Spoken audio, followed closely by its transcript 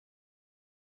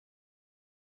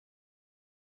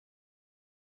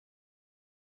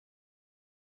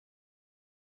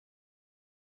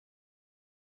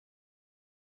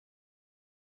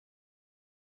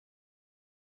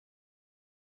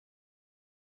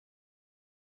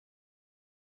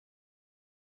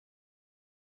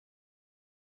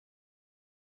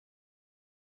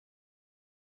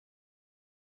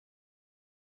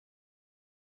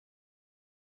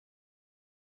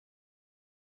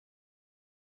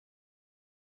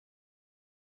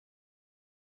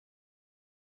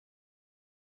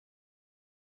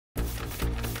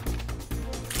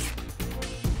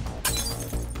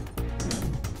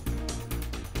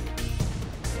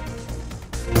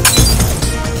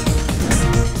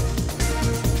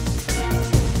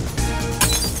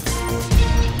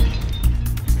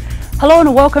Hello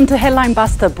and welcome to Headline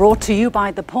Buster, brought to you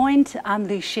by The Point. I'm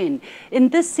Li Xin. In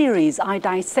this series, I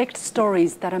dissect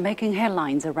stories that are making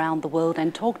headlines around the world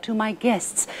and talk to my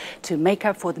guests to make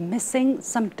up for the missing,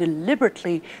 some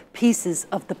deliberately, pieces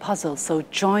of the puzzle. So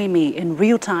join me in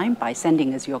real time by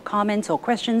sending us your comments or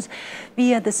questions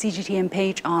via the CGTN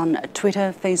page on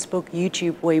Twitter, Facebook,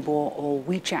 YouTube, Weibo or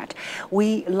WeChat.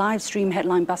 We live stream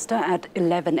Headline Buster at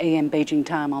 11 a.m. Beijing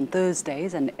time on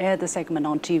Thursdays and air the segment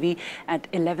on TV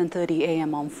at 11:30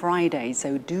 a.m. on Friday.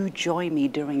 So do join me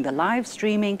during the live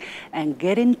streaming and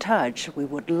get in touch. We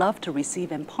would love to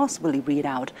receive and possibly read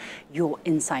out your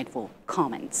insightful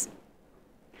comments.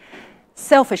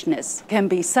 Selfishness can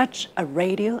be such a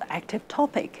radioactive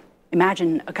topic.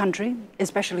 Imagine a country,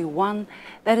 especially one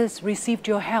that has received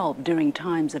your help during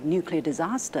times of nuclear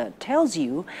disaster, tells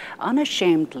you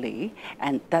unashamedly,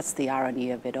 and that's the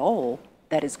irony of it all,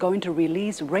 that is going to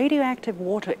release radioactive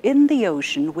water in the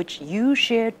ocean, which you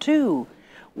share too,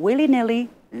 willy-nilly,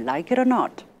 like it or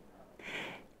not.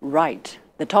 Right,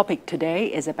 the topic today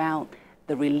is about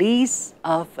the release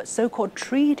of so-called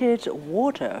treated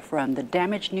water from the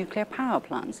damaged nuclear power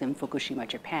plants in Fukushima,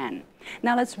 Japan.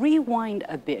 Now let's rewind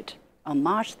a bit. On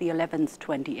March the 11th,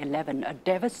 2011, a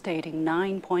devastating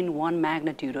 9.1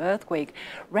 magnitude earthquake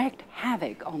wreaked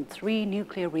havoc on 3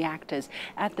 nuclear reactors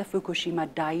at the Fukushima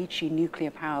Daiichi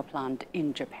nuclear power plant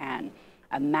in Japan.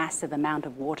 A massive amount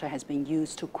of water has been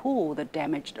used to cool the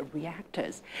damaged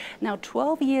reactors. Now,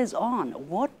 12 years on,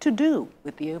 what to do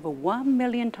with the over 1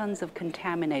 million tons of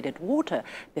contaminated water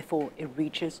before it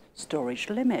reaches storage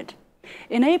limit?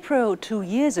 In April 2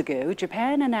 years ago,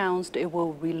 Japan announced it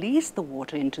will release the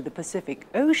water into the Pacific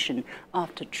Ocean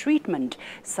after treatment,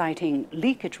 citing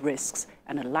leakage risks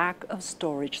and a lack of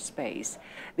storage space.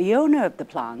 The owner of the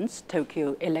plants,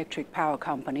 Tokyo Electric Power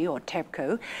Company, or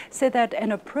TEPCO, said that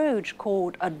an approach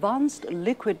called Advanced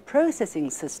Liquid Processing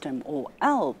System, or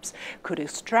ALPS, could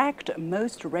extract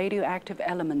most radioactive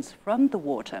elements from the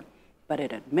water. But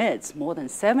it admits more than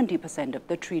 70% of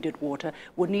the treated water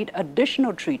would need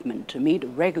additional treatment to meet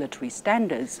regulatory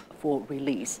standards for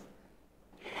release.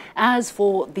 As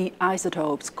for the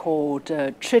isotopes called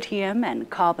tritium and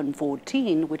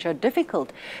carbon-14, which are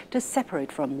difficult to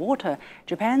separate from water,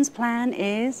 Japan's plan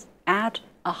is add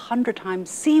 100 times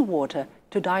seawater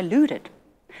to dilute it.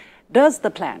 Does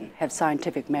the plan have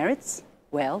scientific merits?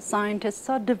 Well, scientists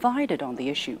are divided on the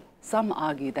issue. Some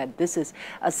argue that this is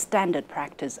a standard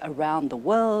practice around the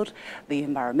world, the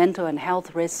environmental and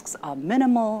health risks are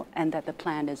minimal, and that the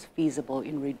plan is feasible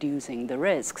in reducing the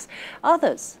risks.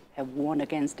 Others have warned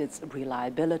against its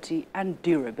reliability and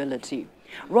durability.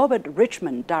 Robert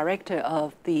Richmond, director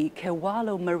of the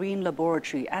Kewalo Marine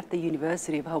Laboratory at the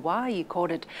University of Hawaii,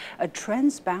 called it a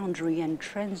transboundary and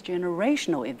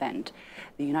transgenerational event.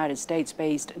 The United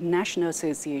States-based National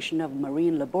Association of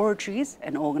Marine Laboratories,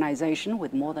 an organization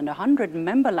with more than 100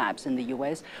 member labs in the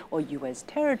U.S. or U.S.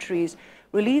 territories,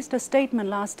 released a statement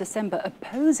last December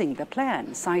opposing the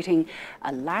plan, citing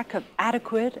a lack of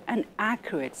adequate and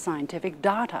accurate scientific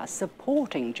data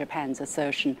supporting Japan's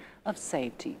assertion of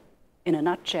safety. In a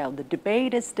nutshell, the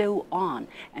debate is still on,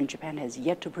 and Japan has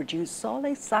yet to produce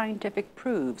solid scientific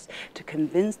proofs to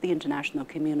convince the international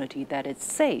community that it's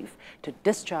safe to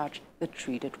discharge the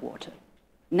treated water.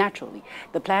 Naturally,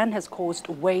 the plan has caused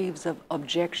waves of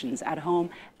objections at home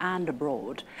and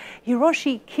abroad.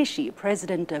 Hiroshi Kishi,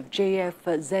 president of JF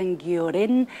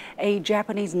Zengyorin, a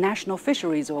Japanese national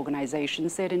fisheries organization,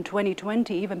 said in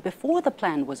 2020, even before the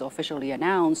plan was officially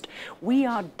announced, "We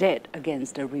are dead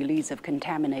against a release of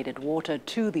contaminated water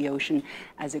to the ocean,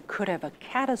 as it could have a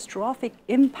catastrophic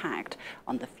impact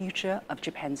on the future of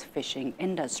Japan's fishing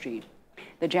industry."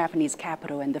 The Japanese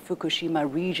capital and the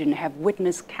Fukushima region have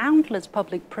witnessed countless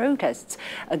public protests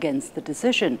against the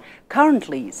decision.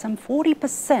 Currently, some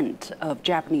 40% of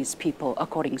Japanese people,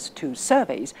 according to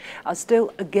surveys, are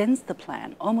still against the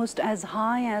plan, almost as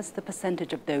high as the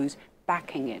percentage of those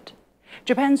backing it.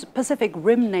 Japan's Pacific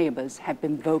Rim neighbors have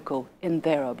been vocal in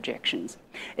their objections.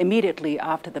 Immediately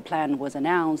after the plan was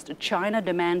announced, China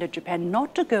demanded Japan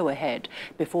not to go ahead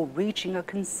before reaching a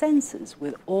consensus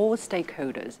with all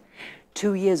stakeholders.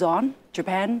 2 years on,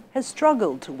 Japan has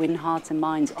struggled to win hearts and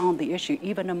minds on the issue,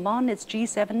 even among its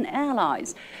G7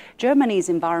 allies. Germany's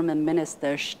Environment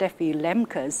Minister Steffi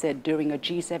Lemke said during a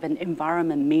G7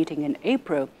 environment meeting in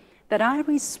April that "I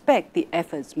respect the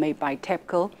efforts made by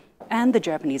TEPCO and the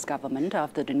Japanese government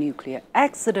after the nuclear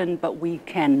accident, but we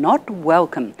cannot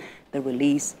welcome the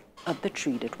release of the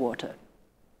treated water."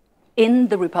 In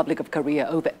the Republic of Korea,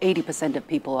 over 80% of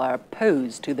people are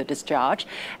opposed to the discharge,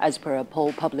 as per a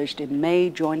poll published in May,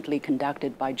 jointly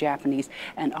conducted by Japanese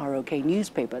and ROK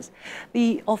newspapers.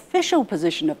 The official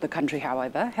position of the country,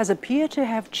 however, has appeared to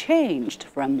have changed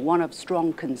from one of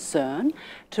strong concern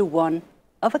to one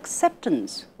of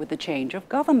acceptance with the change of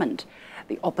government.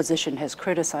 The opposition has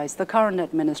criticized the current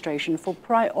administration for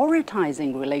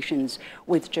prioritizing relations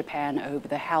with Japan over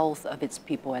the health of its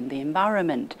people and the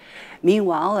environment.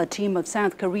 Meanwhile, a team of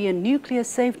South Korean nuclear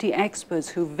safety experts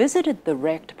who visited the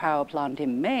wrecked power plant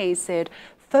in May said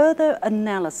further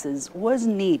analysis was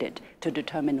needed to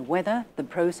determine whether the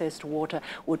processed water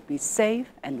would be safe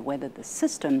and whether the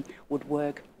system would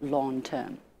work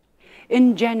long-term.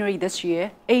 In January this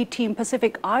year, 18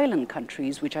 Pacific Island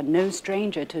countries, which are no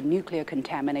stranger to nuclear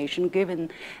contamination given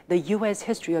the U.S.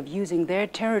 history of using their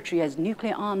territory as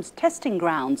nuclear arms testing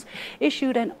grounds,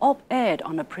 issued an op-ed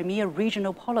on a premier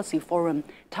regional policy forum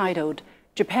titled,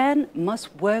 "Japan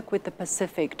must work with the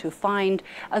Pacific to find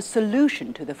a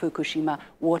solution to the Fukushima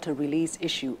water release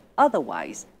issue.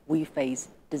 Otherwise, we face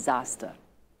disaster."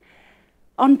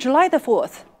 On July the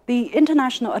 4th, the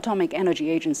International Atomic Energy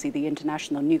Agency, the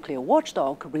International Nuclear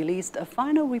Watchdog, released a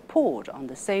final report on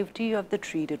the safety of the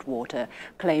treated water,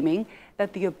 claiming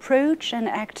that the approach and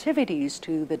activities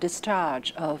to the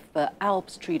discharge of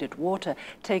Alps treated water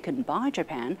taken by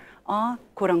Japan are,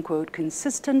 quote-unquote,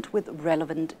 consistent with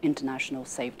relevant international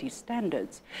safety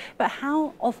standards. But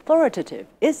how authoritative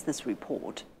is this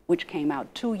report, which came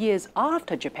out 2 years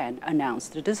after Japan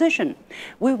announced the decision?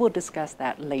 We will discuss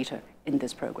that later in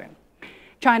this program.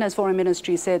 China's foreign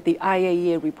ministry said the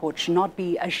IAEA report should not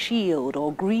be a shield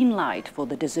or green light for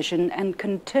the decision and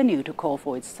continue to call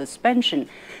for its suspension.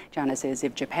 China says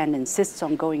if Japan insists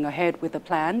on going ahead with the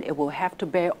plan, it will have to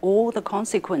bear all the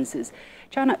consequences.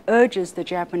 China urges the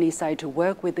Japanese side to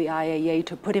work with the IAEA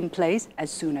to put in place,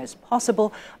 as soon as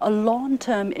possible, a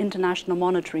long-term international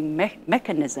monitoring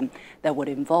mechanism that would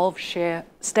involve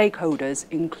stakeholders,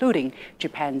 including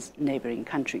Japan's neighboring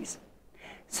countries.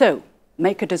 So,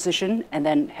 make a decision and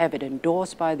then have it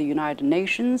endorsed by the United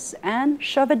Nations and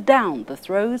shove it down the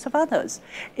throats of others.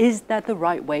 Is that the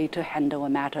right way to handle a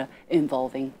matter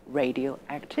involving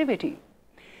radioactivity?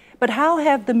 But how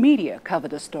have the media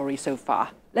covered the story so far?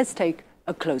 Let's take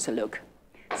a closer look.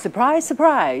 Surprise,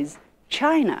 surprise,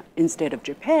 China, instead of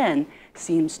Japan,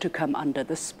 seems to come under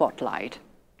the spotlight.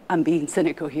 I'm being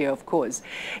cynical here, of course.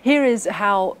 Here is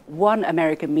how one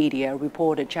American media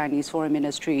reported Chinese Foreign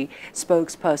Ministry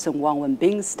spokesperson Wang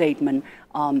Wenbing's statement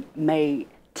on May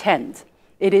 10th.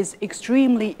 "It is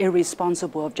extremely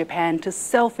irresponsible of Japan to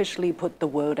selfishly put the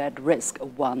world at risk,"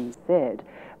 Wang said.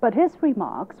 But his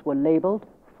remarks were labeled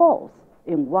false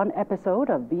in one episode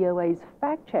of VOA's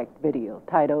fact-checked video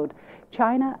titled,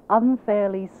 "China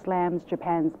Unfairly Slams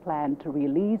Japan's Plan to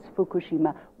Release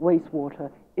Fukushima Wastewater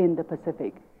in the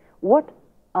Pacific." What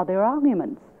are their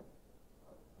arguments?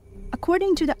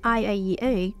 According to the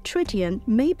IAEA, tritium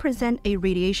may present a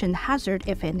radiation hazard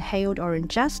if inhaled or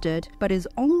ingested, but is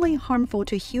only harmful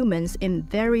to humans in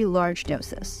very large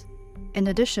doses. In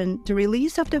addition, the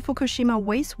release of the Fukushima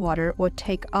wastewater will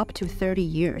take up to 30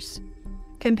 years.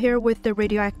 Compared with the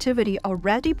radioactivity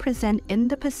already present in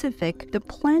the Pacific, the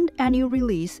planned annual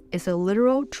release is a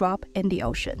literal drop in the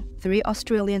ocean, 3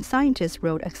 Australian scientists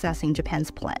wrote assessing Japan's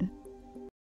plan.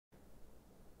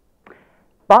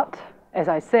 But, as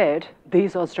I said,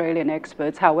 these Australian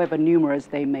experts, however numerous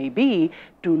they may be,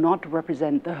 do not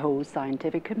represent the whole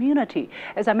scientific community.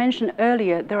 As I mentioned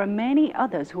earlier, there are many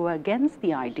others who are against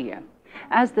the idea.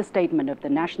 As the statement of the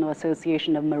National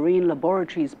Association of Marine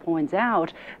Laboratories points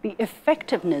out, the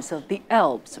effectiveness of the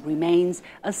Alps remains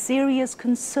a serious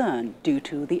concern due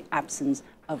to the absence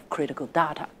of critical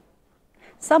data.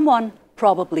 Someone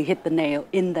probably hit the nail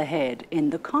in the head in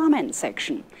the comment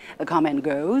section. The comment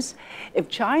goes, if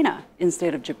China,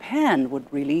 instead of Japan, would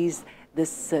release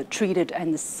this treated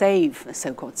and safe,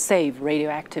 so-called safe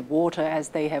radioactive water as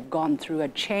they have gone through a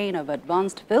chain of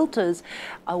advanced filters,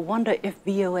 I wonder if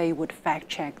VOA would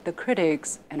fact-check the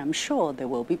critics, and I'm sure there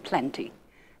will be plenty.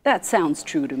 That sounds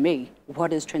true to me.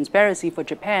 What is transparency for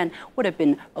Japan would have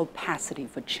been opacity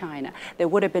for China. There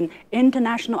would have been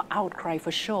international outcry for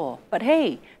sure. But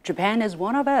hey, Japan is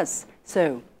one of us,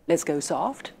 so let's go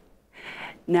soft.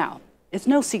 Now, it's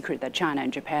no secret that China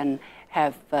and Japan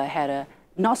have had a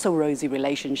not-so-rosy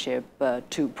relationship,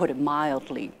 to put it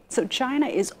mildly. So China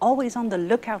is always on the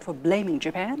lookout for blaming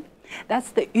Japan. That's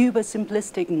the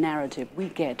uber-simplistic narrative we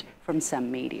get from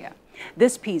some media.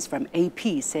 This piece from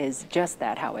AP says just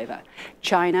that, however.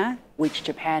 China, which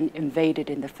Japan invaded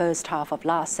in the first half of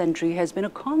last century, has been a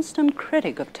constant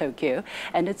critic of Tokyo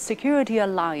and its security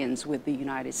alliance with the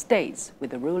United States,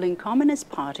 with the ruling Communist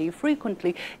Party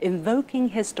frequently invoking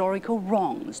historical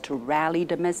wrongs to rally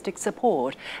domestic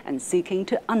support and seeking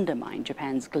to undermine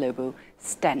Japan's global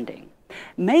standing.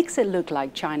 Makes it look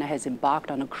like China has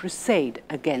embarked on a crusade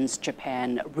against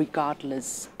Japan,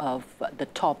 regardless of the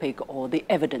topic or the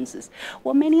evidences.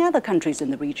 While many other countries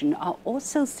in the region are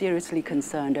also seriously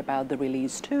concerned about the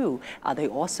release too. Are they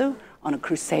also on a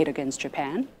crusade against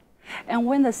Japan? And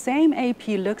when the same AP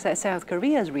looks at South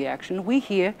Korea's reaction, we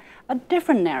hear a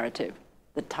different narrative.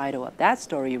 The title of that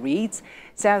story reads,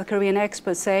 South Korean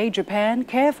experts say Japan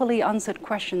carefully answered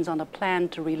questions on a plan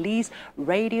to release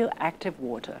radioactive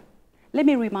water. Let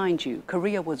me remind you,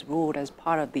 Korea was ruled as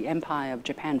part of the Empire of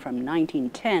Japan from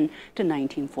 1910 to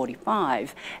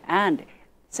 1945, and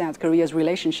South Korea's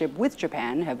relationship with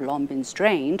Japan have long been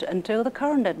strained until the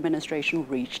current administration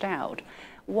reached out.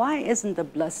 Why isn't the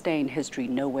bloodstained history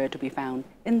nowhere to be found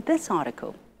in this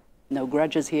article? No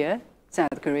grudges here.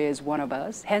 South Korea is one of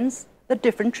us, hence the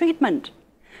different treatment.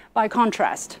 By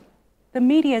contrast, the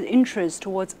media's interest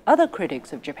towards other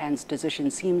critics of Japan's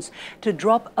decision seems to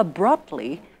drop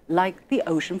abruptly like the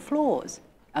ocean floors.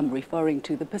 I'm referring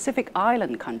to the Pacific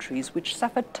Island countries, which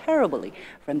suffered terribly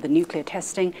from the nuclear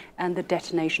testing and the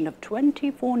detonation of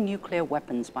 24 nuclear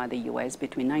weapons by the US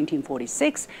between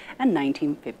 1946 and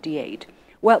 1958.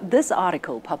 Well, this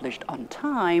article, published on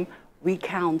Time,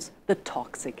 recounts the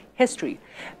toxic history,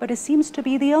 but it seems to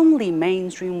be the only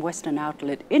mainstream Western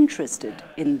outlet interested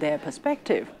in their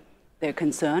perspective. Their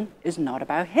concern is not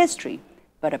about history,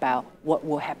 but about what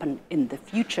will happen in the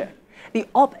future. The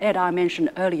op-ed I mentioned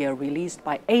earlier, released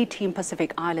by 18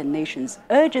 Pacific Island nations,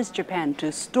 urges Japan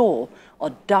to store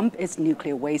or dump its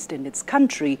nuclear waste in its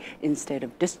country instead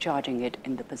of discharging it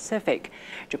in the Pacific.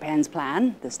 Japan's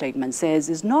plan, the statement says,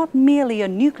 is not merely a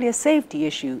nuclear safety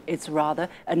issue, it's rather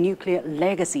a nuclear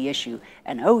legacy issue,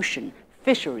 an ocean,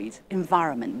 fisheries,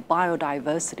 environment,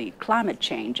 biodiversity, climate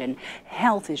change, and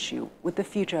health issue with the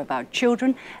future of our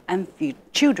children and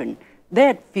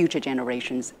their future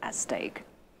generations at stake.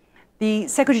 The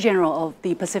Secretary General of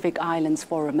the Pacific Islands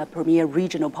Forum, a premier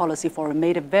regional policy forum,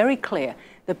 made it very clear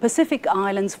the Pacific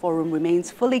Islands Forum remains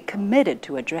fully committed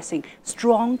to addressing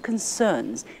strong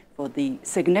concerns for the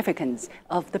significance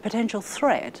of the potential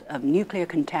threat of nuclear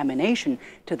contamination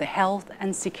to the health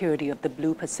and security of the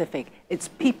Blue Pacific, its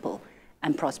people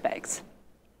and prospects.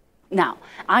 Now,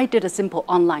 I did a simple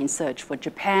online search for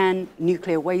Japan,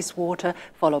 nuclear wastewater,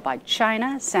 followed by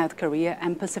China, South Korea,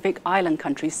 and Pacific Island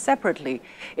countries separately.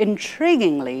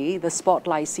 Intriguingly, the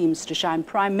spotlight seems to shine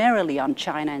primarily on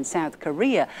China and South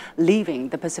Korea, leaving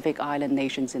the Pacific Island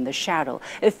nations in the shadow.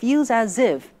 It feels as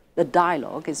if the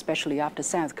dialogue, especially after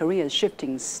South Korea's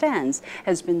shifting stance,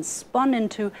 has been spun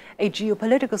into a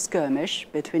geopolitical skirmish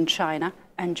between China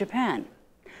and Japan.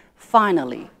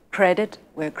 Finally, credit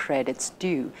where credit's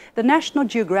due. The National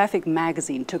Geographic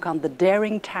magazine took on the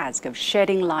daring task of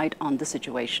shedding light on the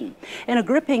situation. In a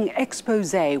gripping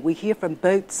expose, we hear from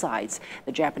both sides,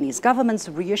 the Japanese government's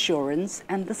reassurance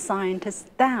and the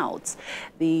scientists' doubts.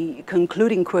 The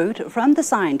concluding quote from the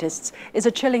scientists is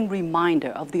a chilling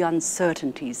reminder of the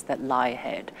uncertainties that lie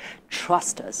ahead.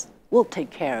 Trust us, we'll take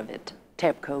care of it,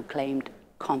 TEPCO claimed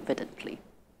confidently.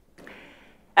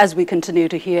 As we continue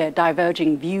to hear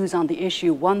diverging views on the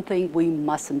issue, one thing we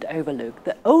mustn't overlook: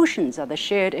 the oceans are the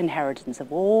shared inheritance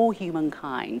of all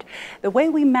humankind. The way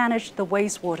we manage the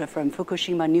wastewater from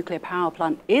Fukushima nuclear power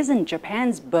plant isn't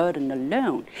Japan's burden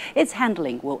alone. Its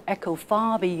handling will echo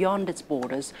far beyond its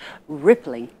borders,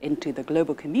 rippling into the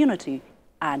global community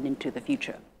and into the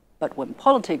future. But when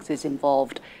politics is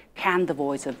involved, can the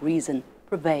voice of reason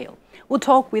prevail? We'll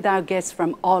talk with our guests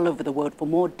from all over the world for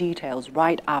more details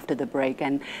right after the break.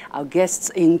 And our guests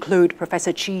include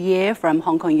Professor Chi Ye from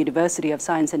Hong Kong University of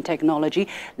Science and Technology,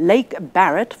 Lake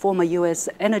Barrett, former U.S.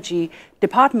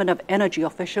 Department of Energy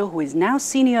official who is now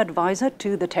senior advisor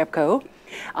to the TEPCO,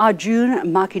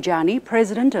 Arjun Makhijani,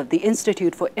 president of the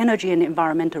Institute for Energy and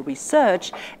Environmental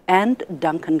Research, and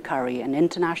Duncan Curry, an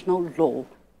international law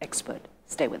expert.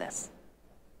 Stay with us.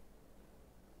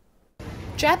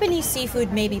 Japanese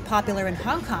seafood may be popular in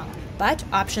Hong Kong, but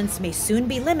options may soon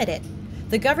be limited.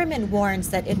 The government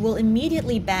warns that it will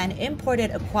immediately ban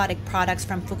imported aquatic products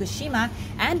from Fukushima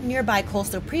and nearby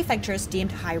coastal prefectures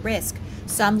deemed high risk.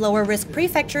 Some lower risk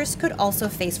prefectures could also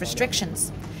face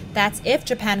restrictions. That's if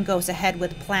Japan goes ahead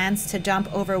with plans to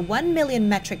dump over 1 million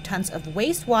metric tons of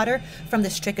wastewater from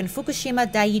the stricken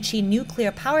Fukushima Daiichi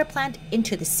nuclear power plant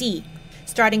into the sea.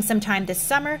 Starting sometime this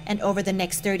summer and over the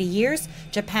next 30 years,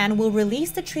 Japan will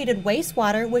release the treated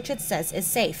wastewater, which it says is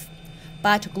safe.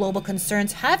 But global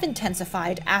concerns have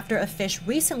intensified after a fish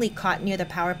recently caught near the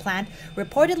power plant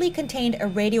reportedly contained a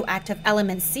radioactive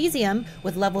element cesium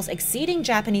with levels exceeding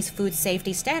Japanese food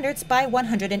safety standards by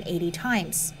 180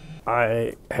 times.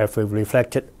 I have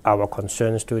reflected our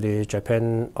concerns to the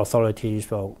Japan authorities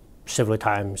for several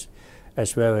times,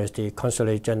 as well as the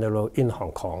Consulate General in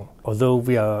Hong Kong. Although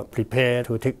we are prepared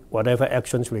to take whatever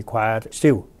actions required,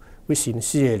 still,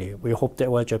 we hope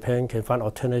that Japan can find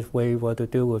alternative way to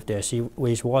deal with their sea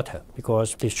wastewater,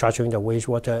 because discharging the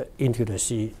wastewater into the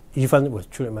sea, even with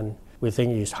treatment, we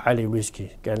think is highly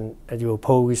risky, and it will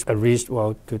pose a risk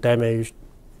to damage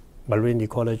marine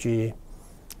ecology,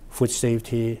 food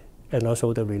safety, and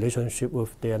also the relationship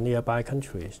with their nearby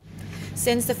countries.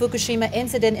 Since the Fukushima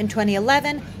incident in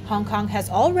 2011, Hong Kong has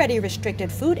already restricted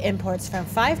food imports from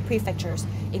 5 prefectures,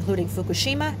 including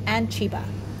Fukushima and Chiba.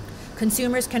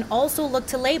 Consumers can also look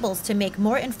to labels to make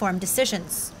more informed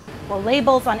decisions. While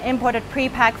labels on imported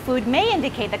pre-packed food may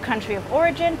indicate the country of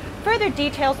origin, further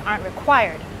details aren't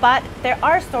required. But there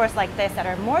are stores like this that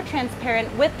are more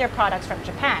transparent with their products from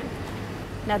Japan.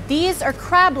 Now these are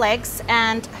crab legs,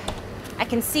 and I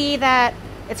can see that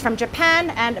it's from Japan,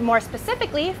 and more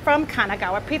specifically from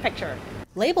Kanagawa Prefecture.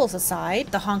 Labels aside,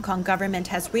 the Hong Kong government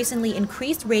has recently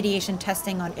increased radiation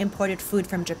testing on imported food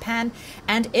from Japan,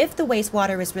 and if the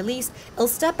wastewater is released, it'll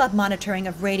step up monitoring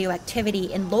of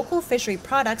radioactivity in local fishery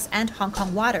products and Hong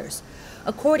Kong waters.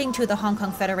 According to the Hong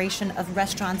Kong Federation of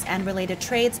Restaurants and Related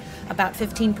Trades, about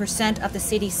 15% of the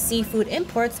city's seafood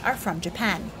imports are from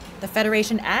Japan. The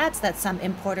Federation adds that some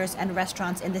importers and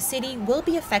restaurants in the city will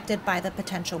be affected by the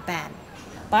potential ban.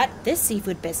 But this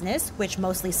seafood business, which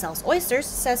mostly sells oysters,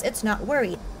 says it's not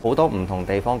worried. From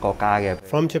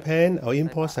Japan, our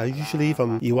imports are usually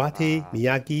from Iwate,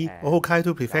 Miyagi, or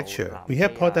Hokkaido Prefecture. We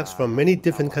have products from many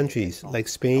different countries, like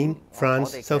Spain,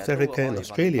 France, South Africa, and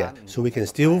Australia, so we can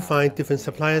still find different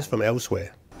suppliers from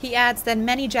elsewhere. He adds that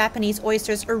many Japanese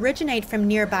oysters originate from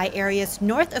nearby areas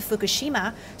north of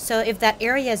Fukushima, so if that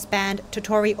area is banned,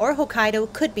 Totori or Hokkaido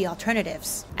could be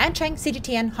alternatives. Ann Cheng,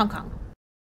 CGTN, Hong Kong.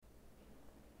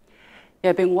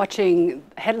 You've been watching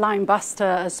Headline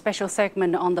Buster, a special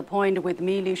segment on The Point with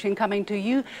me, Liu Xin, coming to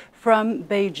you from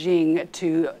Beijing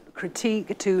to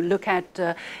critique, to look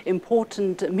at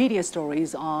important media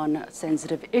stories on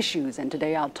sensitive issues. And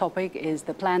today our topic is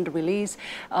the planned release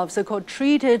of so-called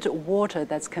treated water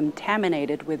that's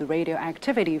contaminated with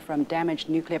radioactivity from damaged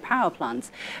nuclear power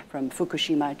plants from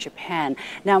Fukushima, Japan.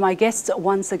 Now, my guests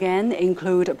once again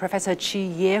include Professor Chi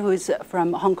Ye, who is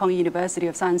from Hong Kong University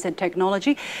of Science and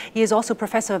Technology. He is also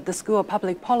professor of the School of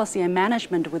Public Policy and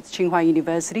Management with Tsinghua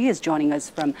University. He is joining us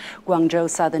from Guangzhou,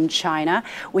 southern China.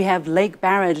 We have Lake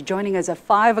Barrett joining us at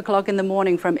 5 o'clock in the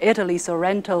morning from Italy,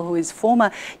 Sorrento, who is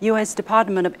former U.S.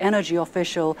 Department of Energy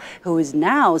official, who is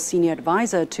now senior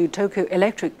advisor to Tokyo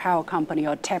Electric Power Company,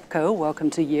 or TEPCO. Welcome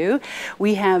to you.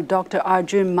 We have Dr.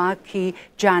 Arjun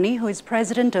Makhijani, who is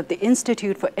president of the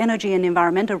Institute for Energy and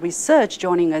Environmental Research,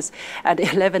 joining us at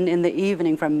 11 in the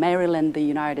evening from Maryland, the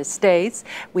United States.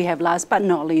 We have, last but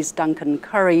not least, Duncan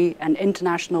Curry, an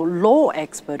international law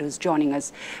expert who's joining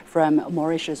us from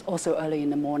Mauritius, also early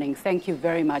in the morning. Thank you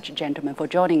very much, gentlemen, for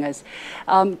joining us.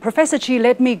 Professor Chi,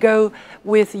 let me go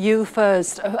with you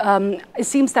first. It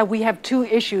seems that we have two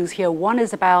issues here. One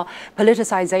is about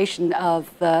politicization of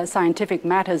scientific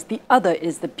matters. The other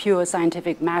is the pure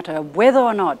scientific matter of whether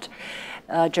or not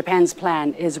Japan's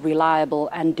plan is reliable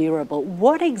and durable.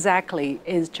 What exactly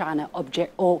is China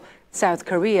or South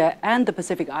Korea and the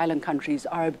Pacific Island countries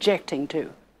are objecting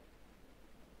to?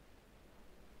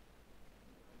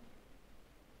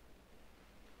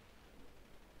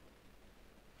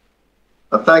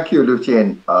 Thank you, Liu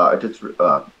Jian. I just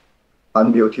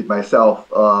unmuted myself.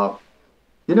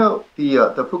 You know,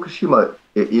 the Fukushima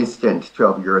incident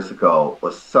 12 years ago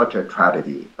was such a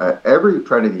tragedy. Every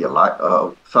tragedy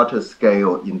of such a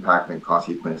scale, impact, and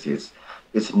consequences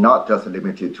is not just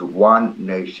limited to one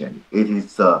nation. It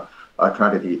is a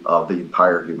tragedy of the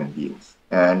entire human beings.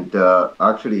 And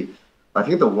actually, I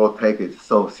think the world takes it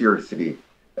so seriously,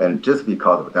 and just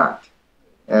because of that.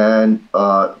 And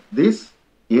this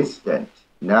incident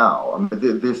now,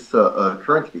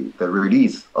 currently, the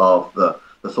release of the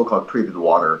so-called treated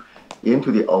water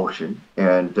into the ocean,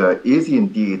 and is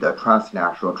indeed a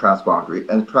transnational, transboundary,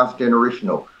 and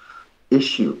transgenerational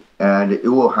issue. And it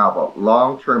will have a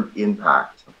long-term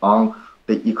impact on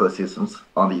the ecosystems,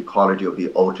 on the ecology of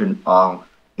the ocean, on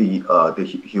the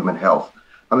human health.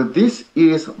 I mean, this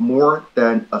is more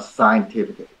than a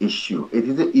scientific issue. It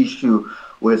is an issue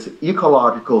with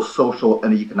ecological, social,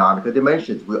 and economic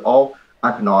dimensions. We all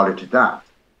acknowledge that.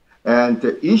 And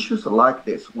issues like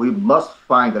this, we must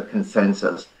find a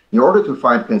consensus. In order to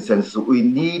find consensus, we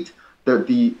need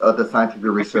the scientific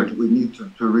research. We need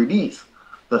to release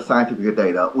the scientific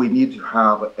data. We need to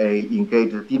have a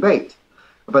engaged debate.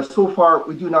 But so far,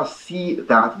 we do not see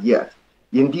that yet.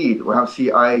 Indeed, we have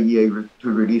seen IAEA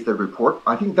to release the report.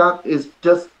 I think that is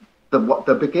just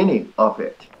the beginning of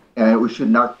it. And we should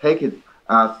not take it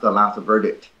as the last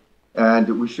verdict.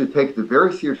 And we should take it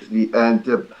very seriously and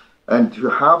to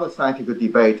have a scientific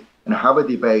debate and have a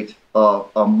debate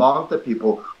among the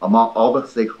people, among all the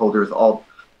stakeholders, all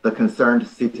the concerned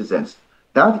citizens.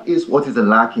 That is what is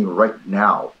lacking right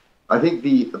now. I think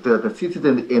the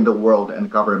citizens in the world and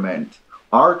government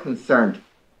are concerned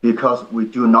because we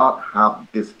do not have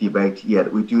this debate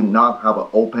yet. We do not have an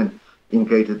open,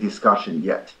 engaged discussion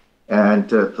yet. And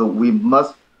so we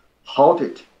must halt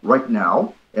it right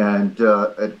now and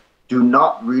do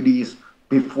not release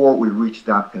before we reach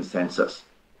that consensus.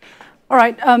 All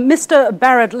right, Mr.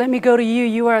 Barrett, let me go to you.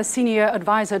 You are a senior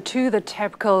advisor to the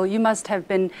TEPCO. You must have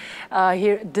been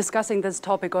here discussing this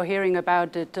topic or hearing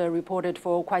about it reported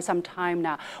for quite some time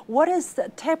now. What is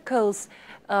TEPCO's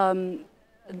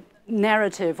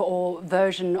narrative or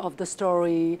version of the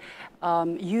story?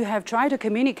 You have tried to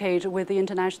communicate with the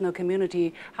international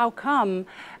community. How come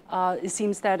it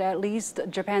seems that at least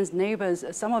Japan's neighbors,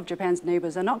 some of Japan's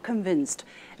neighbors, are not convinced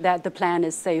that the plan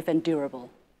is safe and durable?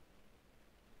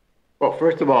 Well,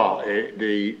 first of all,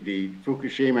 the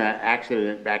Fukushima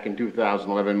accident back in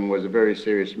 2011 was a very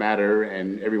serious matter,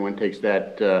 and everyone takes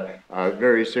that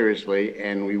very seriously,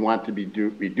 and we want to be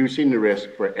reducing the risk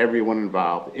for everyone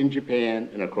involved in Japan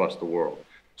and across the world.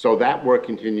 So that work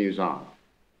continues on.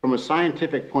 From a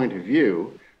scientific point of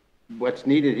view, what's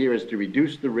needed here is to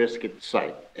reduce the risk at the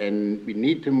site, and we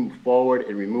need to move forward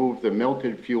and remove the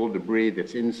melted fuel debris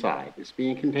that's inside. It's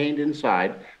being contained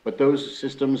inside, but those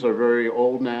systems are very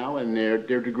old now and they're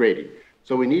degrading.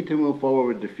 So we need to move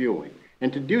forward with the fueling.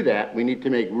 And to do that, we need to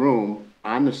make room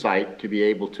on the site to be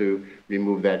able to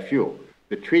remove that fuel.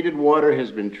 The treated water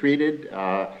has been treated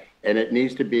and it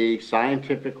needs to be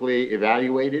scientifically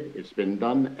evaluated. It's been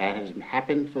done, that has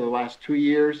happened for the last 2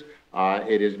 years.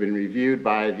 It has been reviewed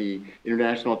by the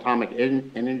International Atomic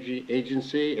Energy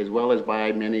Agency as well as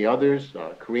by many others.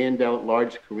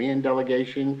 Large Korean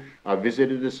delegation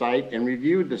visited the site and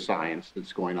reviewed the science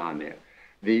that's going on there.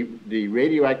 The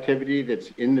radioactivity that's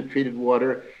in the treated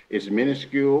water is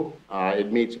minuscule.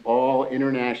 It meets all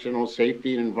international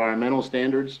safety and environmental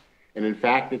standards. And in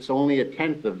fact, it's only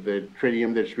 1/10 of the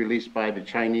tritium that's released by the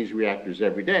Chinese reactors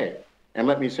every day. And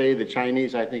let me say the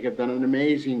Chinese, I think, have done an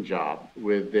amazing job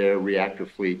with their reactor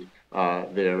fleet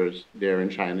there in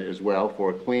China as well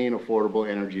for clean, affordable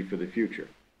energy for the future.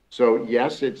 So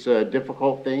yes, it's a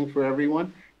difficult thing for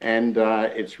everyone. And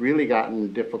it's really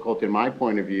gotten difficult in my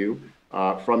point of view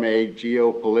from a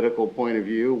geopolitical point of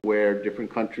view where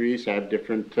different countries have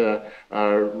different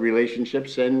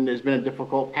relationships, and it's been a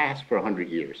difficult past for 100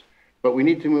 years. But we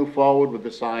need to move forward with the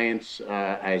science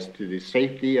as to the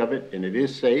safety of it, and it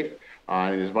is safe.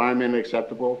 It is environmentally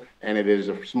acceptable, and it is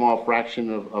a small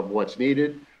fraction of what's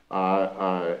needed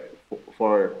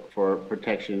for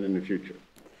protection in the future.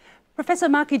 Professor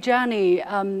Makijani,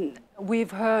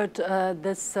 we've heard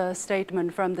this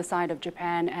statement from the side of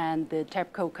Japan and the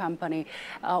TEPCO company.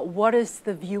 What is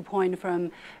the viewpoint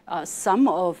from some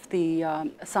of the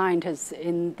scientists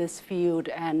in this field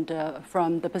and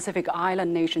from the Pacific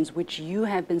Island nations, which you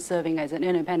have been serving as an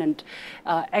independent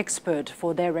expert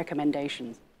for their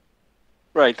recommendations?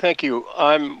 Right, thank you.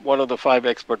 I'm one of the 5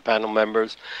 expert panel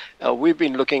members. We've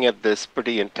been looking at this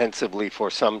pretty intensively for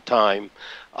some time.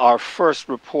 Our first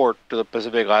report to the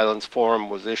Pacific Islands Forum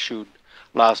was issued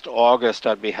last August.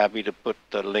 I'd be happy to put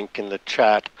the link in the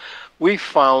chat. We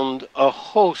found a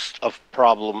host of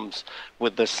problems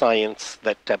with the science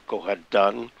that TEPCO had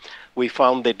done. We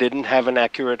found they didn't have an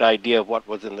accurate idea of what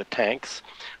was in the tanks.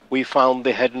 We found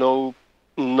they had no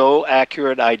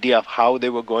accurate idea of how they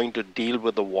were going to deal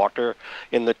with the water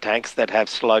in the tanks that have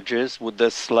sludges. Would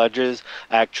the sludges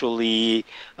actually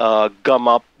gum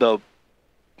up the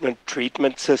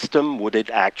treatment system? Would it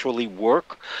actually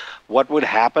work? What would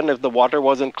happen if the water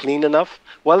wasn't clean enough?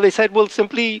 Well, they said, we'll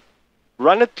simply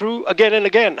run it through again and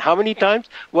again. How many times?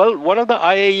 Well, one of the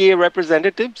IAEA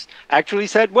representatives actually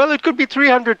said, well, it could be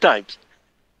 300 times.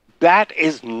 That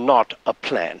is not a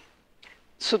plan.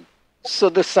 So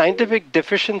the scientific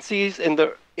deficiencies in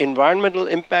the environmental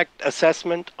impact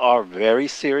assessment are very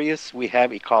serious. We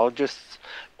have ecologists,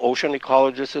 ocean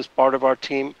ecologists as part of our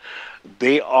team.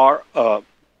 They are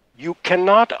You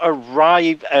cannot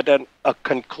arrive at a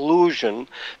conclusion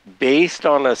based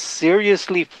on a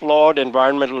seriously flawed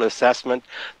environmental assessment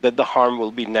that the harm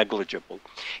will be negligible.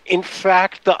 In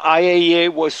fact, the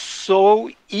IAEA was so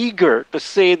eager to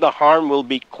say the harm will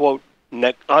be, quote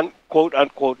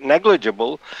unquote,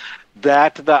 negligible,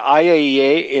 that the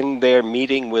IAEA, in their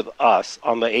meeting with us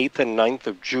on the 8th and 9th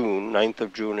of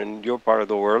June in your part of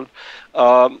the world,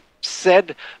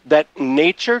 said that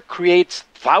nature creates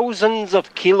thousands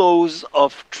of kilos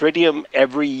of tritium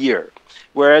every year,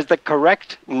 whereas the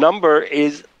correct number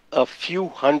is a few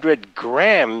hundred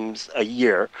grams a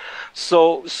year.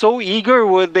 So eager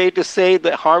were they to say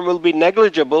that harm will be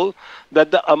negligible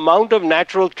that the amount of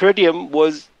natural tritium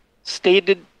was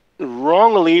stated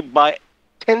wrongly by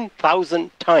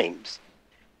 10,000 times.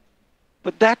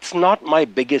 But that's not my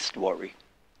biggest worry.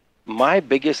 My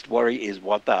biggest worry is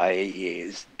what the IAEA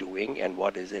is doing and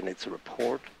what is in its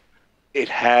report. It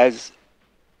has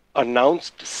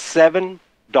announced 7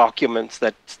 documents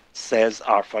that says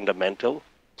are fundamental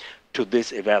to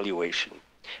this evaluation.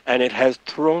 And it has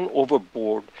thrown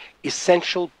overboard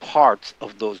essential parts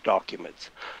of those documents.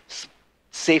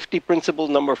 Safety principle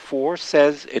number 4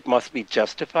 says it must be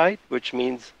justified, which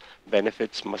means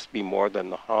benefits must be more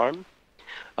than the harm.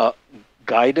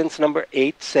 Guidance number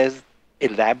 8 says,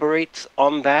 elaborates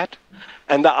on that.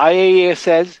 And the IAEA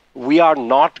says we are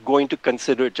not going to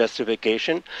consider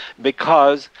justification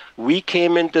because we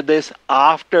came into this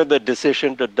after the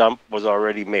decision to dump was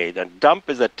already made. And dump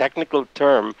is a technical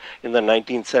term in the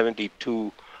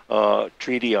 1972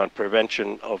 Treaty on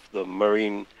Prevention of the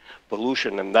Marine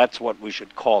Pollution, and that's what we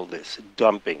should call this,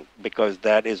 dumping, because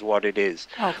that is what it is.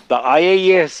 Oh. The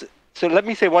IAEA, so let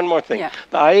me say one more thing. Yeah.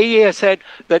 The IAEA said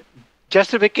that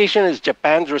justification is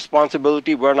Japan's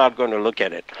responsibility. We're not going to look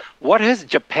at it. What has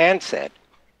Japan said?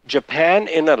 Japan,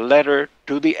 in a letter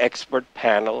to the expert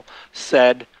panel,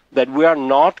 said that we are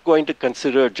not going to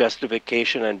consider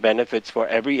justification and benefits for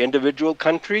every individual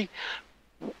country.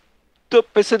 The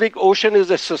Pacific Ocean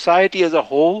is a society as a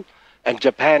whole, and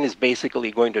Japan is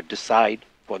basically going to decide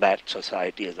for that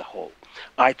society as a whole.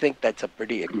 I think that's a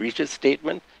pretty egregious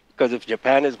statement. Because if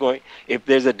Japan is going, if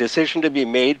there's a decision to be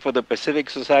made for the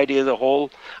Pacific Society as a whole,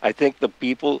 I think the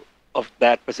people of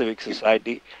that Pacific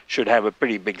Society should have a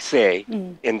pretty big say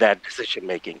in that decision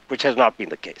making, which has not been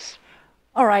the case.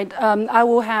 All right, I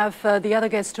will have the other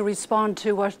guests to respond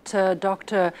to what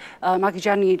Dr.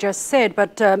 Makijani just said,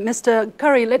 but Mr.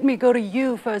 Curry, let me go to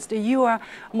you first. You are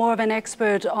more of an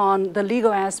expert on the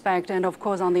legal aspect and, of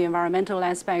course, on the environmental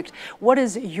aspect. What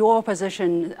is your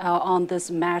position on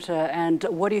this matter, and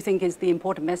what do you think is the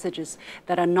important messages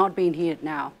that are not being heard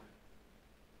now?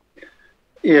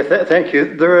 Yeah, thank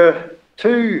you. There are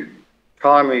 2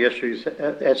 primary issues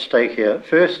at stake here.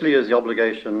 Firstly is the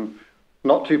obligation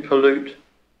not to pollute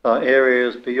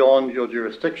areas beyond your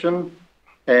jurisdiction,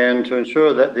 and to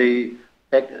ensure that the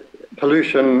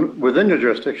pollution within your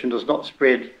jurisdiction does not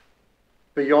spread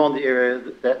beyond the area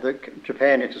that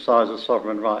Japan exercises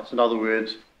sovereign rights. In other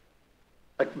words,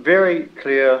 a very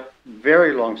clear,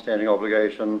 very long-standing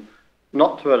obligation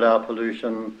not to allow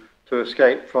pollution to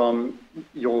escape from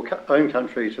your own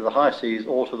country to the high seas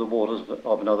or to the waters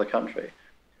of another country.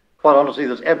 Quite honestly,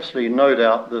 there's absolutely no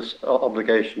doubt this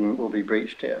obligation will be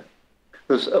breached here.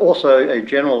 There's also a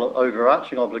general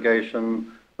overarching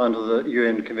obligation under the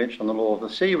UN Convention on the Law of the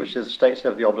Sea, which says states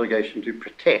have the obligation to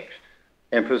protect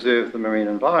and preserve the marine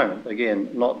environment, again,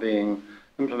 not being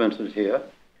implemented here.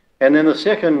 And then the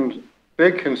second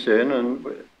big concern, and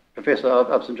Professor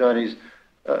Absanjani's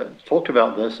talked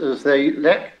about this, is the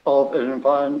lack of an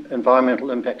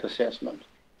environmental impact assessment.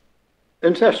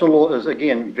 International law is,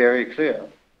 again, very clear.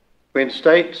 When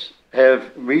states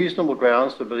have reasonable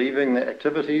grounds for believing that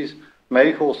activities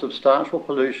may cause substantial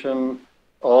pollution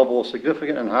of or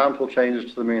significant and harmful changes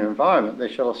to the marine environment,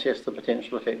 they shall assess the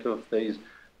potential effect of these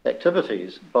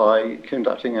activities by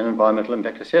conducting an environmental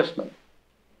impact assessment.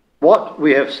 What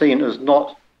we have seen is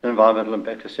not an environmental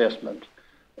impact assessment.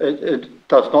 It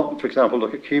does not, for example,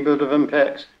 look at cumulative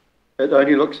impacts. It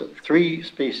only looks at 3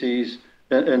 species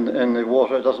in the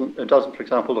water. It doesn't, for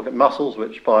example, look at mussels,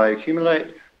 which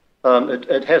bioaccumulate.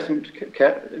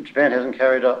 Japan hasn't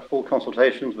carried out full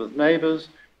consultations with neighbours,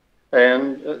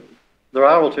 and there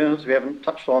are alternatives. We haven't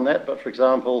touched on that, but for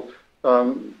example,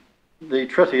 the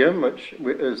tritium, which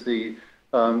is the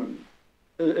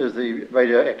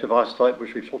radioactive isotope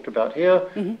which we've talked about here,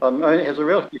 only has a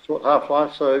relatively short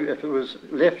half-life. So if it was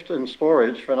left in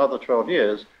storage for another 12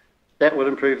 years, that would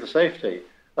improve the safety.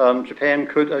 Japan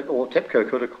could, or TEPCO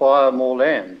could, acquire more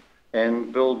land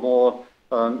and build more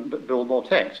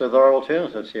tanks. So there are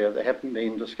alternatives here that haven't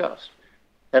been discussed.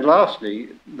 And lastly,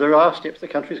 there are steps that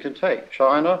countries can take.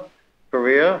 China,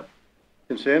 Korea,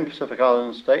 concerned Pacific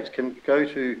Island states can go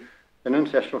to an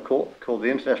international court called the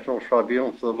International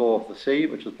Tribunal for the Law of the Sea,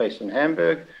 which is based in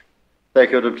Hamburg. They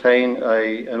could obtain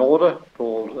an order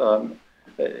called,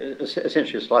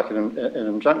 essentially it's like an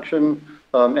injunction,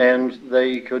 and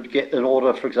they could get an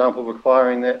order, for example,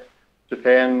 requiring that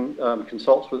Japan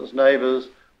consults with its neighbours,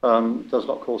 does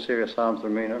not cause serious harm to the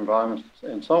marine environment,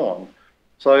 and so on.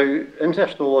 So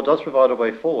international law does provide a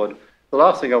way forward. The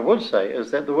last thing I would say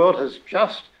is that the world has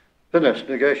just finished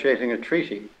negotiating a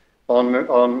treaty on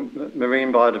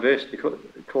marine biodiversity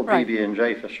called Right.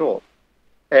 BBNJ for short.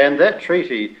 And that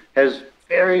treaty has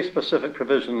very specific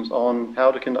provisions on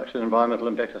how to conduct an environmental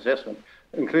impact assessment,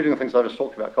 including the things I just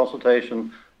talked about: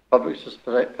 consultation, public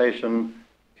participation,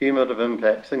 cumulative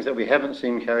impact, things that we haven't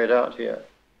seen carried out here.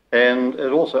 And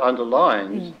it also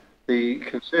underlines the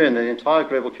concern that the entire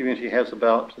global community has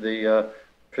about the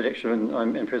protection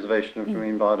and preservation of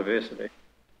marine biodiversity.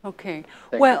 Okay.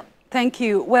 Thank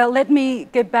you. Well, let me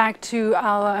get back to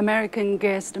our American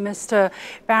guest, Mr.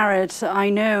 Barrett. I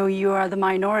know you are the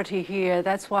minority here.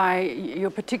 That's why you're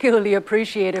particularly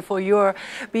appreciated for your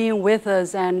being with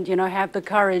us and, you know, have the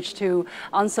courage to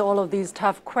answer all of these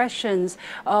tough questions.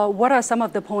 What are some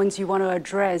of the points you want to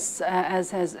address,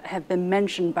 as have been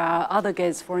mentioned by our other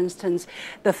guests? For instance,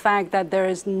 the fact that there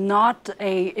is not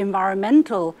an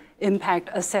environmental impact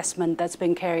assessment that's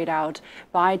been carried out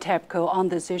by TEPCO on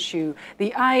this issue. The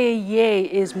IAEA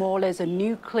is more or less a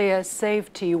nuclear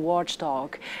safety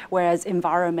watchdog, whereas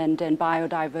environment and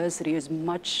biodiversity is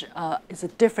is a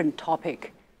different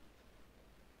topic.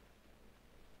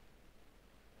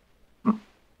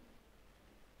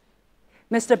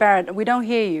 Mr. Barrett, we don't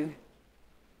hear you.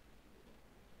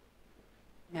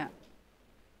 Yeah.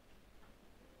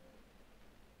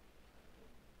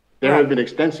 There have been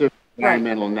extensive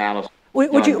environmental analysis.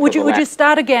 Would you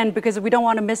start again, because we don't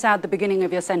want to miss out the beginning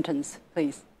of your sentence,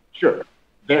 please? Sure.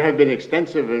 There have been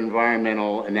extensive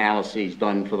environmental analyses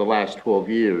done for the last 12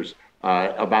 years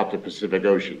about the Pacific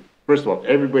Ocean. First of all,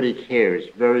 everybody cares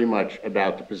very much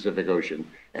about the Pacific Ocean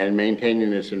and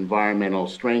maintaining its environmental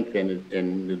strength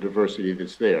and the diversity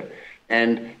that's there.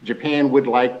 And Japan would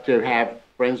like to have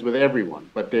friends with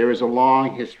everyone, but there is a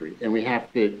long history, and we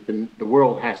have to, the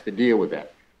world has to deal with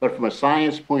that. But from a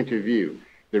science point of view,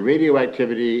 the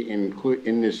radioactivity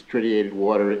in this tritiated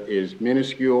water is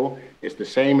minuscule. It's the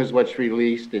same as what's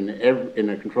released in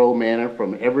a controlled manner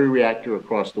from every reactor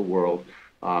across the world.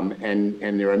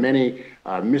 And there are many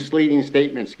misleading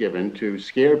statements given to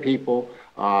scare people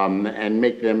and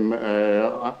make them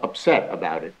upset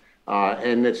about it.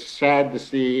 And it's sad to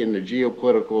see in the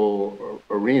geopolitical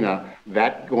arena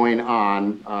that going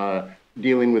on,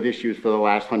 dealing with issues for the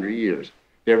last 100 years.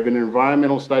 There have been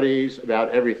environmental studies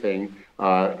about everything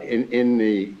in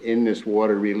this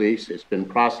water release. It's been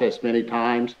processed many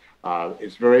times.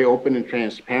 It's very open and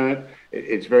transparent.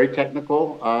 It's very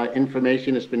technical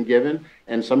information that's been given,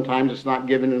 and sometimes it's not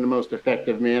given in the most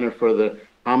effective manner for the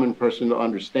common person to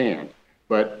understand.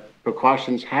 But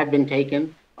precautions have been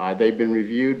taken. They've been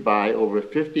reviewed by over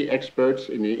 50 experts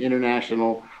in the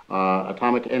International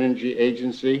Atomic Energy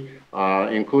Agency,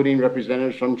 including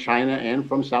representatives from China and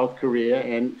from South Korea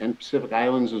and Pacific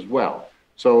Islands as well.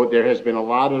 So there has been a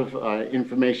lot of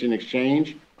information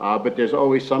exchange, but there's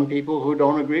always some people who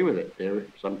don't agree with it.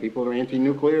 Some people are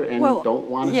anti-nuclear and don't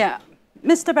want to... Yeah.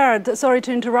 Mr. Barrett, sorry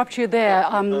to interrupt you there.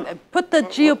 Put the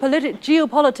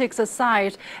geopolitics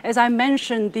aside. As I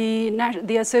mentioned,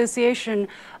 the Association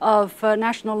of the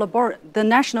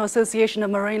National Association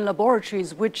of Marine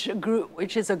Laboratories, which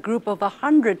is a group of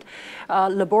 100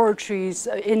 laboratories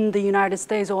in the United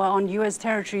States or on U.S.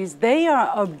 territories, they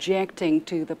are objecting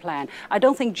to the plan. I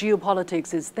don't think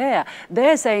geopolitics is there.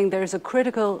 They're saying there's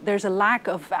a lack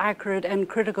of accurate and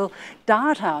critical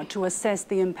data to assess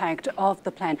the impact of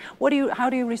the plan. How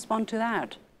do you respond to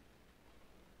that?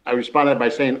 I responded by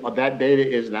saying that data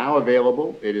is now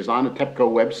available. It is on the TEPCO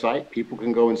website. People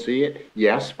can go and see it.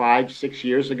 Yes, 5-6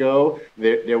 years ago,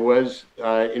 there was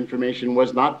information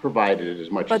was not provided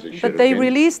as much as it should have been. But they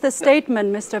released the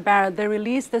statement, Mr. Barrett. They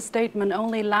released the statement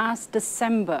only last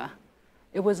December.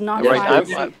 It was not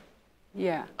right.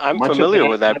 I'm familiar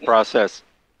with that process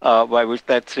by which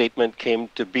that statement came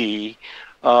to be.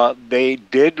 They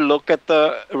did look at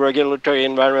the regulatory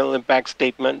environmental impact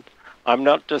statement.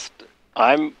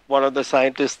 I'm one of the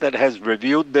scientists that has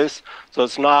reviewed this, so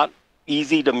it's not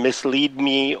easy to mislead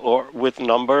me or with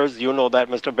numbers. You know that,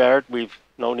 Mr. Barrett. We've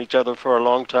known each other for a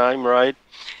long time, right?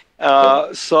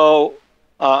 So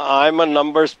I'm a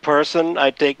numbers person.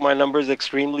 I take my numbers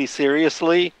extremely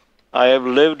seriously. I have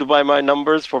lived by my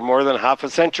numbers for more than half a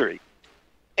century.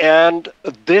 And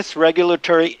this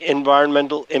regulatory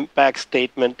environmental impact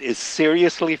statement is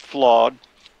seriously flawed,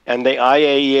 and the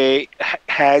IAEA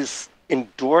has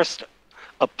endorsed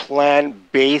a plan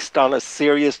based on a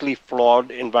seriously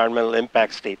flawed environmental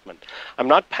impact statement. I'm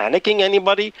not panicking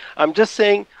anybody. I'm just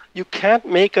saying you can't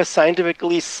make a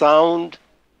scientifically sound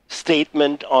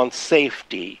statement on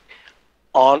safety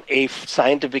on a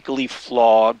scientifically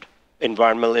flawed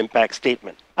environmental impact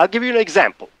statement. I'll give you an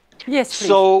example. Yes, please.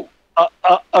 So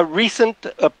a recent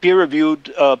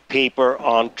peer-reviewed paper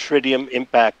on tritium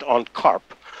impact on carp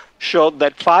showed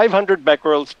that 500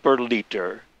 becquerels per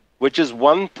liter, which is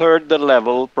 1/3 the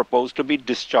level proposed to be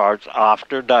discharged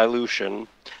after dilution,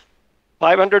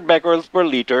 500 becquerels per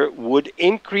liter would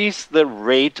increase the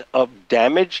rate of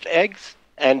damaged eggs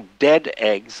and dead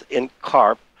eggs in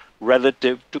carp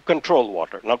relative to control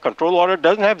water. Now, control water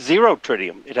doesn't have zero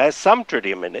tritium. It has some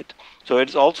tritium in it, so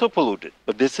it's also polluted.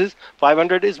 But this is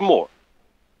 500 is more.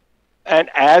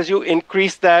 And as you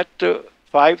increase that to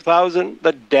 5,000,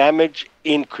 the damage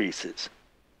increases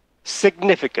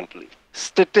significantly,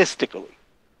 statistically.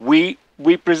 We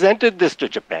presented this to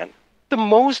Japan. The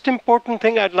most important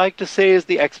thing I'd like to say is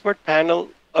the expert panel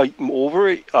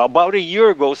about a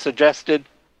year ago suggested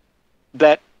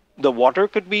that the water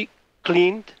could be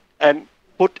cleaned and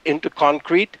put into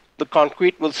concrete. The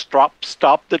concrete will stop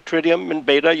the tritium and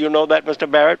beta. You know that, Mr.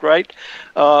 Barrett, right?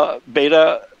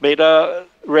 Beta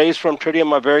rays from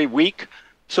tritium are very weak,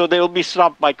 so they will be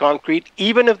stopped by concrete.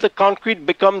 Even if the concrete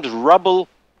becomes rubble,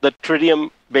 the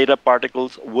tritium beta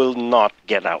particles will not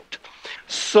get out.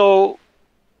 So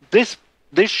this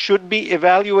should be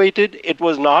evaluated. It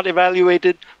was not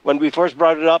evaluated when we first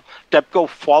brought it up. TEPCO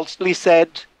falsely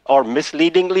said, or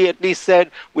misleadingly at least said,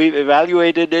 we've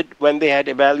evaluated it when they had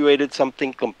evaluated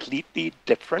something completely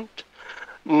different.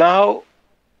 Now,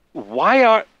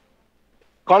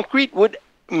 concrete would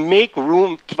make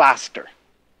room faster.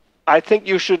 I think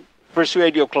you should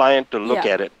persuade your client to look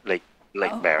at it like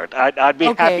Barrett. I'd be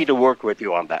happy to work with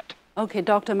you on that. Okay,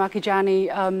 Dr.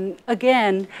 Makijani,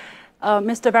 again,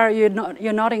 Mr. Barrett,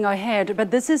 you're nodding your head,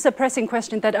 but this is a pressing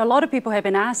question that a lot of people have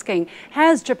been asking.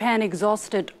 Has Japan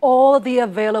exhausted all the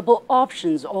available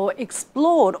options or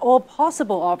explored all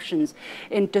possible options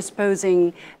in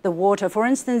disposing the water? For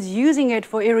instance, using it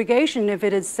for irrigation if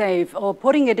it is safe, or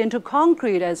putting it into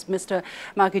concrete, as Mr.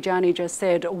 Makijani just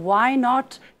said. Why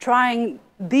not trying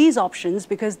these options?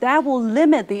 Because that will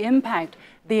limit the impact,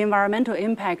 the environmental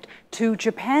impact, to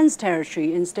Japan's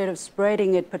territory instead of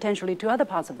spreading it potentially to other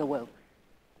parts of the world.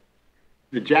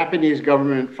 The Japanese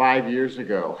government 5 years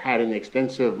ago had an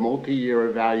extensive multi-year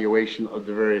evaluation of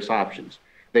the various options.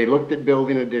 They looked at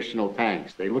building additional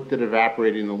tanks. They looked at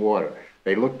evaporating the water.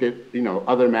 They looked at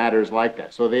other matters like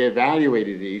that. So they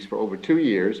evaluated these for over 2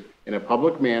 years in a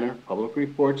public manner. Public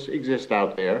reports exist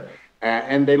out there,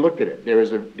 and they looked at it.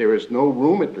 There is no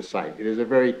room at the site. It is a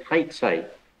very tight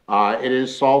site. It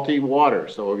is salty water,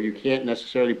 so you can't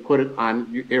necessarily put it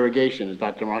on irrigation, as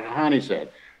Dr. Makijani said.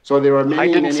 So there are many. I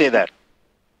didn't say that.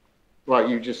 Well,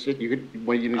 you just said you could.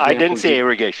 I didn't say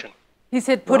irrigation. He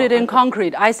said put it in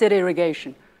concrete. I said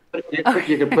irrigation.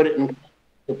 You could put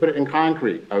it in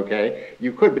concrete. Okay,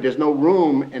 you could, but there's no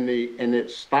room in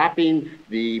it's stopping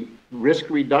the risk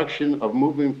reduction of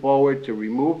moving forward to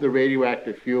remove the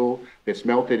radioactive fuel that's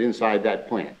melted inside that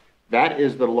plant. That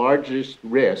is the largest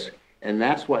risk. And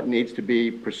that's what needs to be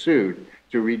pursued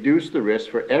to reduce the risk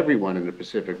for everyone in the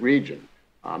Pacific region.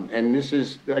 And this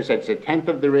is, as I said, it's 1/10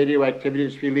 of the radioactivity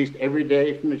that's released every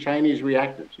day from the Chinese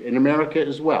reactors, in America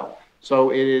as well.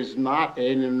 So it is not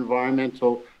an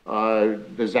environmental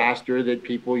disaster that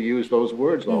people use those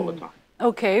words all the time.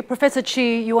 Okay, Professor Chi,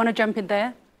 you want to jump in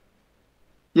there?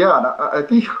 Yeah, I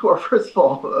think, well, first of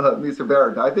all, Mr.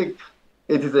 Barrett, I think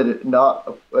it's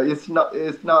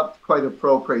not quite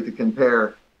appropriate to compare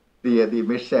the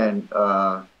emission,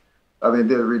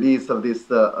 the release of this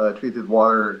treated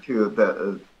water to the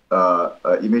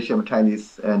emission of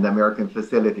Chinese and American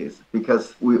facilities,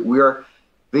 because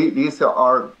these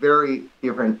are very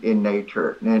different in nature.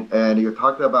 And you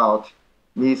talked about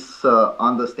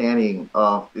misunderstanding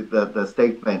of the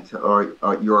statement or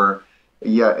your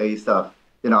EIA stuff.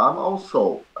 I'm also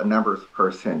a numbers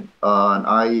person. And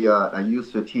I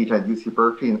used to teach at UC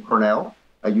Berkeley and Cornell.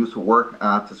 I used to work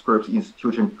at the Scripps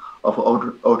Institution of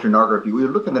Oceanography. We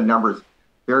look at the numbers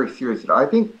very seriously. I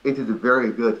think it is a very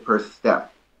good first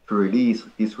step to release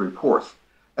these reports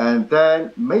and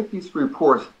then make these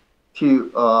reports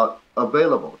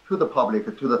available to the public,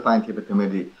 to the scientific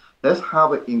community. Let's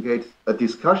have a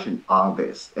discussion on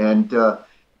this. And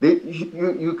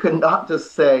you cannot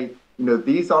just say,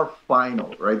 these are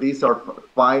final, right? These are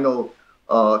final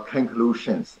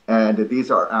conclusions, and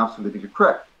these are absolutely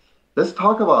correct. let's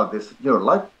talk about this,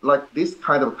 like this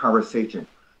kind of conversation.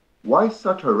 Why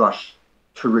such a rush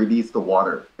to release the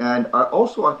water? And I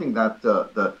think that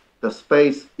the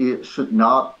space should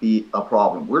not be a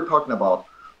problem. We're talking about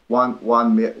 1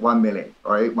 million,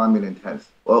 right? 1 million tons.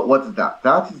 Well, what's that?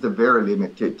 That is the very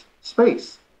limited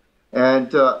space.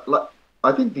 And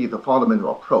I think the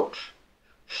fundamental approach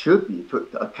should be to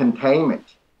a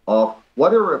containment of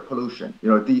whatever pollution,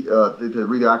 the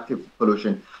radioactive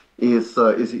pollution is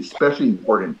especially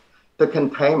important. The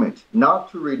containment, not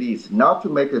to release, not to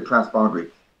make it transboundary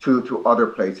to other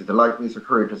places, like Mr.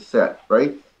 Curry just said,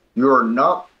 right? You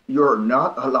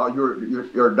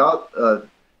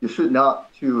should not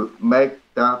to make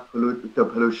the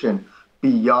pollution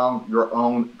beyond your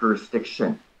own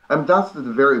jurisdiction. And that's the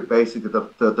very basic,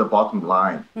 the bottom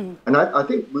line. And I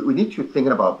think we need to think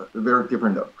about a very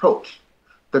different approach.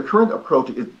 The current approach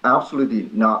is absolutely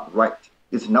not right.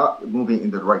 It's not moving in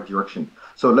the right direction.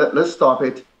 So let's stop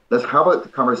it. Let's have a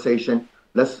conversation.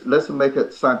 Let's make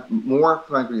it more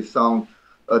scientifically sound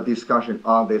discussion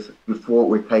on this before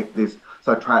we take this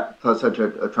such a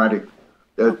tragic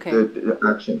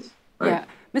actions. Right? Yeah.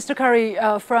 Mr. Curry,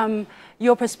 from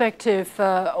your perspective,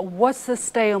 what's the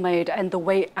stalemate and the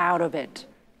way out of it?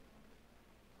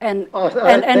 And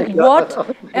what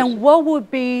would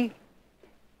be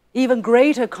even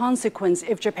greater consequence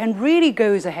if Japan really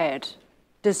goes ahead,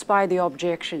 despite the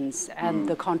objections and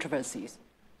the controversies?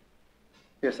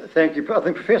 Yes, thank you. I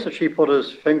think Professor Chi put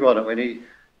his finger on it when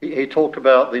he talked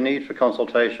about the need for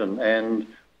consultation and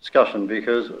discussion,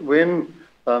 because when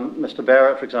Mr.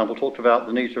 Barrett, for example, talked about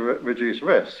the need to reduce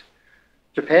risk,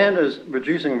 Japan is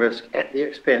reducing risk at the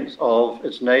expense of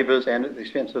its neighbours and at the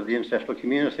expense of the international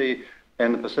community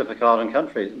and the Pacific Island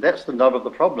countries. That's the nub of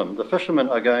the problem. The fishermen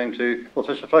are going to, or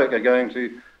fisher folk are going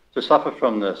to suffer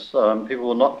from this. People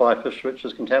will not buy fish which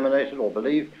is contaminated or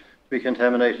believed to be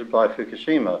contaminated by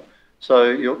Fukushima.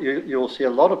 So you'll see a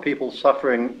lot of people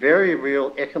suffering very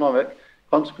real economic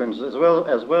consequences, as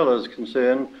well as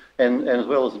concern and as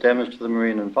well as the damage to the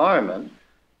marine environment.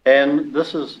 And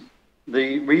this is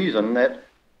the reason that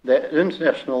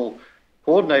international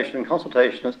coordination and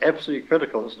consultation is absolutely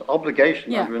critical. It's an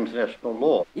obligation under international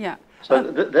law. Yeah. So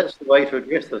that's the way to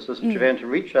address this, is for Japan to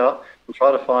reach out and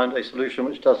try to find a solution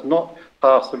which does not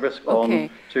pass the risk on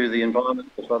to the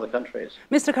environment or to other countries.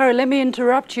 Mr. Curry, let me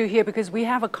interrupt you here because we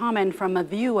have a comment from a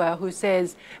viewer who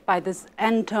says, by this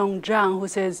Anton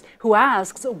Zhang, who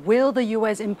asks, will the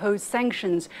U.S. impose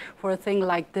sanctions for a thing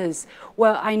like this?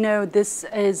 Well, I know this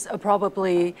is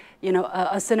probably,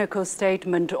 a cynical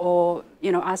statement or,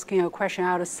 asking a question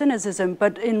out of cynicism,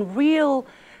 but in real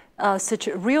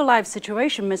life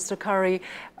situation, Mr. Curry,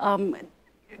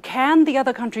 can the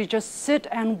other countries just sit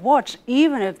and watch,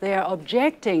 even if they are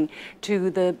objecting to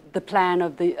the plan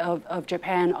of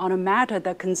Japan on a matter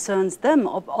that concerns them,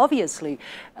 obviously?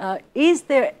 Is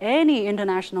there any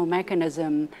international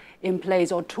mechanism in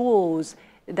place or tools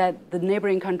that the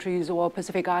neighboring countries or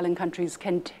Pacific Island countries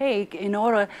can take in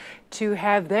order to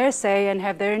have their say and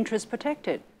have their interests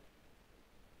protected?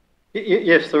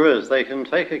 Yes, there is. They can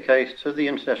take a case to the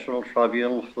International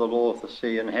Tribunal for the Law of the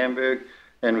Sea in Hamburg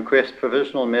and request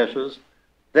provisional measures.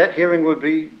 That hearing would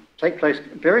take place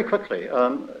very quickly,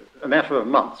 a matter of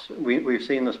months. We've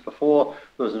seen this before.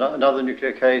 There was another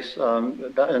nuclear case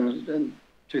in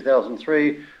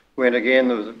 2003, when again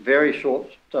there was a very short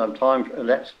time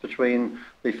elapsed between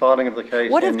the filing of the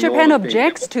case. What if Japan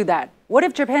objects to that? What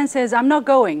if Japan says, I'm not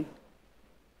going?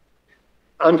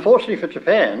 Unfortunately for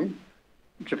Japan,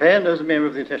 Japan is a member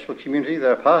of the international community.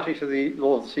 They're a party to the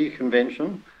Law of the Sea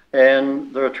Convention,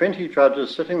 and there are 20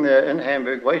 judges sitting there in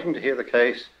Hamburg waiting to hear the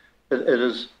case. It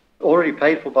is already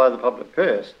paid for by the public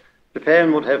purse.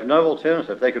 Japan would have no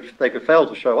alternative. They could fail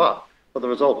to show up, but the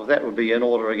result of that would be an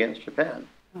order against Japan.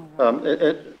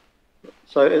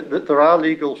 There are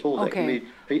legal tools that can be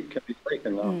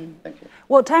taken now. Thank you.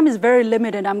 Well, time is very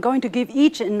limited. I'm going to give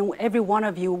each and every one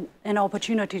of you an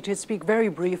opportunity to speak very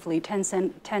briefly,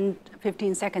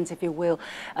 15 seconds, if you will,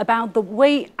 about the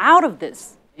way out of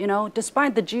this.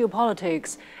 Despite the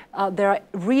geopolitics, there are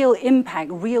real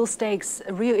impact, real stakes,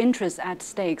 real interests at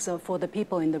stake for the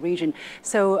people in the region.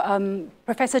 So,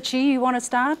 Professor Chi, you want to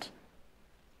start?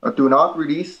 Do not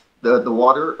release the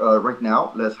water right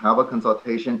now. Let's have a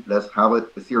consultation. Let's have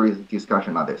a serious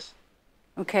discussion on this.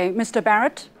 Okay, Mr.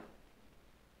 Barrett?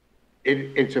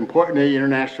 It's important in the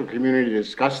international community to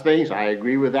discuss things. I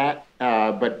agree with that.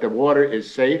 But the water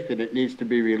is safe and it needs to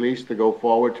be released to go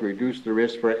forward to reduce the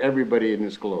risk for everybody in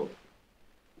this globe.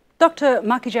 Dr.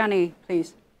 Makijani,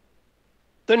 please.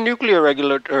 The Nuclear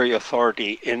Regulatory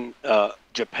Authority in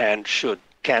Japan should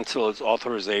cancel its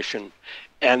authorization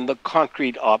and the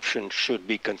concrete option should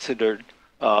be considered.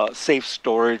 Safe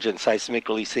storage and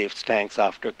seismically safe tanks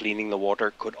after cleaning the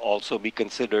water could also be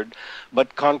considered,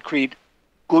 but concrete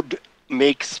could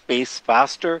make space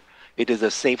faster. It is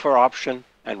a safer option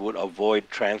and would avoid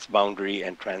transboundary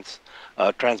and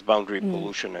transboundary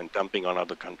pollution and dumping on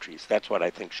other countries. That's what I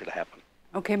think should happen.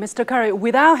 Okay, Mr. Curry,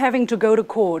 without having to go to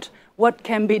court, what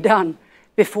can be done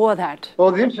before that?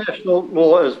 Well, the international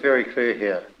law is very clear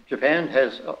here. Japan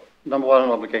has, number one, an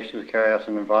obligation to carry out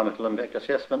an environmental impact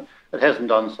assessment. It hasn't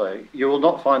done so. You will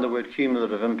not find the word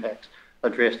cumulative impacts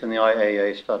addressed in the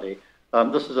IAEA study.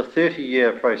 This is a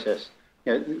 30-year process.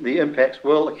 The impacts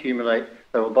will accumulate.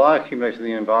 They will bioaccumulate in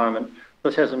the environment.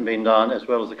 This hasn't been done, as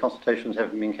well as the consultations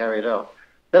haven't been carried out.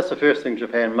 That's the first thing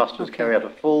Japan must do, is carry out a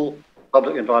full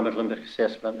public environmental impact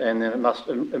assessment, and then it must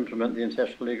implement the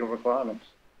international legal requirements.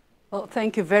 Well,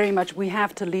 thank you very much. We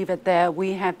have to leave it there.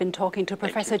 We have been talking to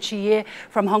Professor Chi Ye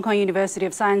from Hong Kong University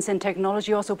of Science and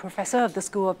Technology, also Professor of the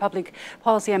School of Public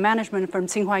Policy and Management from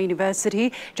Tsinghua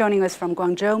University. Joining us from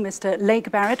Guangzhou, Mr.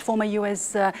 Lake Barrett, former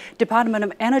U.S. Department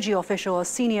of Energy official,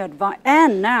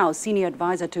 and now Senior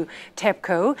Advisor to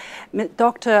TEPCO.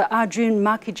 Dr. Arjun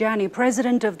Makhijani,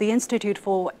 President of the Institute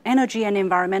for Energy and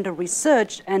Environmental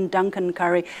Research, and Duncan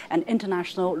Curry, an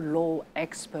international law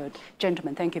expert.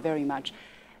 Gentlemen, thank you very much.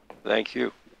 Thank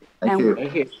you. Thank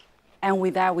you. And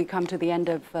with that, we come to the end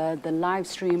of the live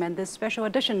stream and this special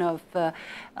edition of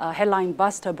Headline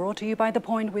Buster, brought to you by The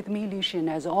Point with me, Liu Xin.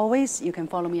 As always, you can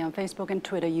follow me on Facebook and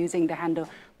Twitter using the handle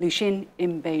Liu Xin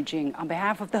in Beijing. On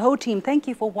behalf of the whole team, thank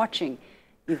you for watching.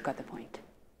 You've got the point.